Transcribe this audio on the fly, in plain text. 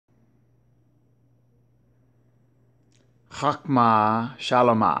Chachma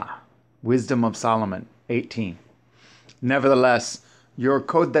Shalomah, Wisdom of Solomon, 18. Nevertheless, your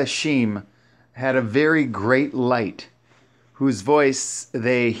Kodashim had a very great light, whose voice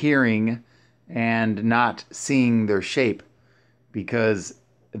they hearing and not seeing their shape, because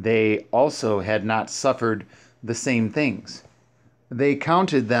they also had not suffered the same things. They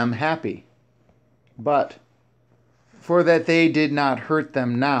counted them happy. But for that they did not hurt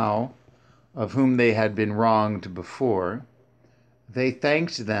them now, of whom they had been wronged before, they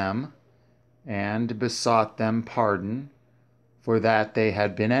thanked them and besought them pardon for that they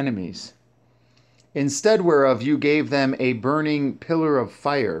had been enemies. Instead whereof you gave them a burning pillar of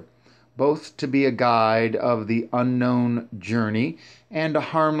fire, both to be a guide of the unknown journey and a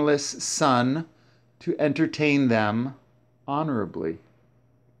harmless sun to entertain them honorably.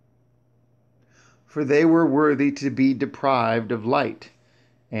 For they were worthy to be deprived of light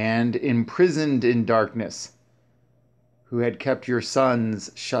and imprisoned in darkness, who had kept your sons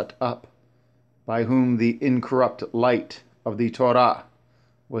shut up, by whom the incorrupt light of the Torah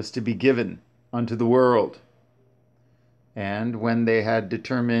was to be given unto the world. And when they had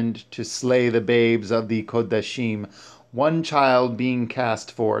determined to slay the babes of the Kodashim, one child being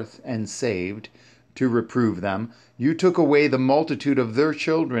cast forth and saved, to reprove them, you took away the multitude of their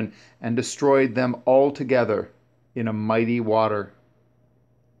children and destroyed them altogether in a mighty water.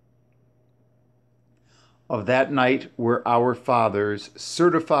 Of that night were our fathers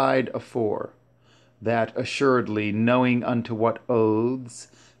certified afore, that assuredly, knowing unto what oaths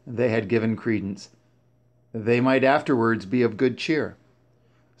they had given credence, they might afterwards be of good cheer.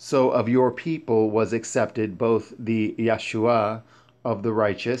 So of your people was accepted both the Yeshua of the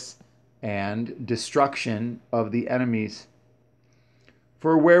righteous and destruction of the enemies.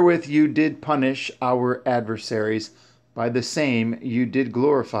 For wherewith you did punish our adversaries, by the same you did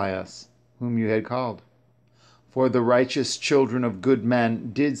glorify us, whom you had called. For the righteous children of good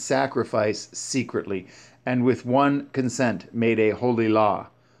men did sacrifice secretly, and with one consent made a holy law,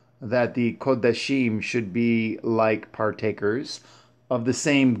 that the Kodashim should be like partakers of the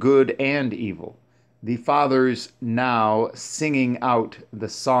same good and evil, the fathers now singing out the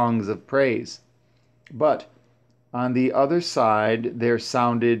songs of praise. But on the other side there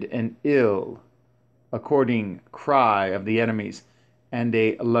sounded an ill according cry of the enemies, and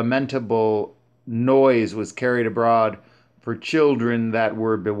a lamentable noise was carried abroad for children that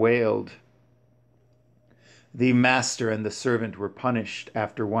were bewailed. The master and the servant were punished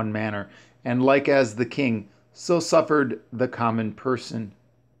after one manner, and like as the king, so suffered the common person.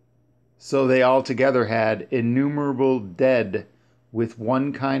 So they altogether had innumerable dead with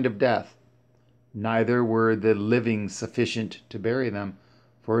one kind of death, neither were the living sufficient to bury them,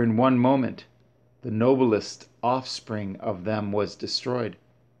 for in one moment the noblest offspring of them was destroyed.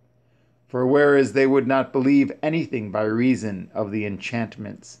 For whereas they would not believe anything by reason of the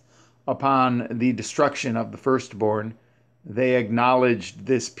enchantments upon the destruction of the firstborn, they acknowledged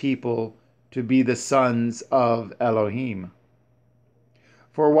this people to be the sons of Elohim.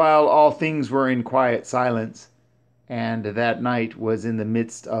 For while all things were in quiet silence, and that night was in the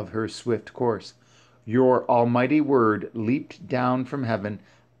midst of her swift course, your almighty word leaped down from heaven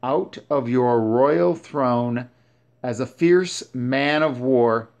out of your royal throne as a fierce man of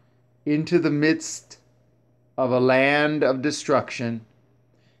war into the midst of a land of destruction,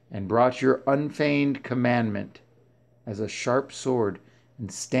 and brought your unfeigned commandment as a sharp sword,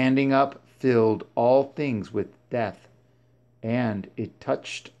 and standing up filled all things with death. And it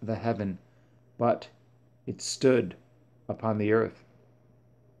touched the heaven, but it stood upon the earth.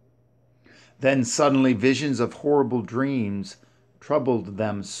 Then suddenly visions of horrible dreams troubled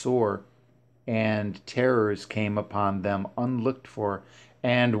them sore, and terrors came upon them unlooked for,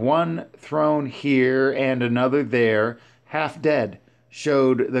 and one thrown here and another there, half dead,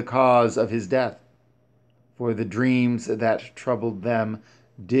 showed the cause of his death. For the dreams that troubled them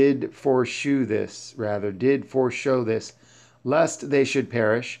did foreshow this, lest they should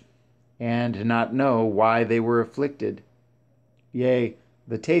perish, and not know why they were afflicted. Yea,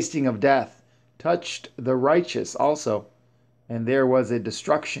 the tasting of death touched the righteous also, and there was a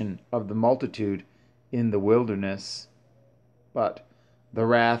destruction of the multitude in the wilderness. But the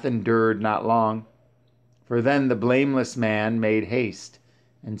wrath endured not long, for then the blameless man made haste,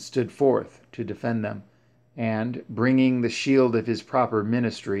 and stood forth to defend them, and bringing the shield of his proper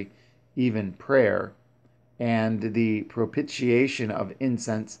ministry, even prayer, and the propitiation of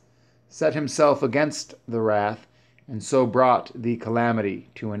incense, set himself against the wrath, and so brought the calamity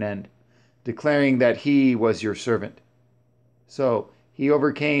to an end, declaring that he was your servant. So he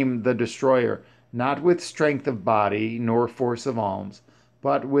overcame the destroyer, not with strength of body, nor force of arms,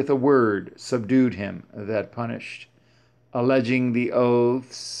 but with a word subdued him that punished. alleging the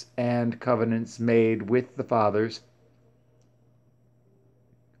oaths and covenants made with the fathers.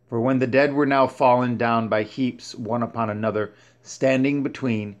 For when the dead were now fallen down by heaps one upon another, standing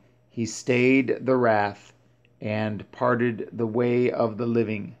between, he stayed the wrath and parted the way of the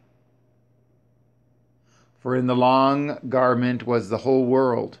living. For in the long garment was the whole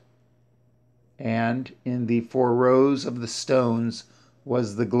world, and in the 4 rows of the stones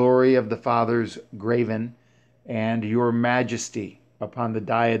was the glory of the fathers graven, and your majesty upon the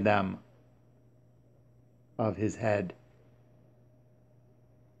diadem of his head.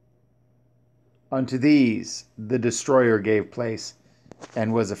 Unto these the destroyer gave place,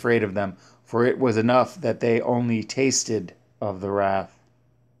 and was afraid of them, for it was enough that they only tasted of the wrath.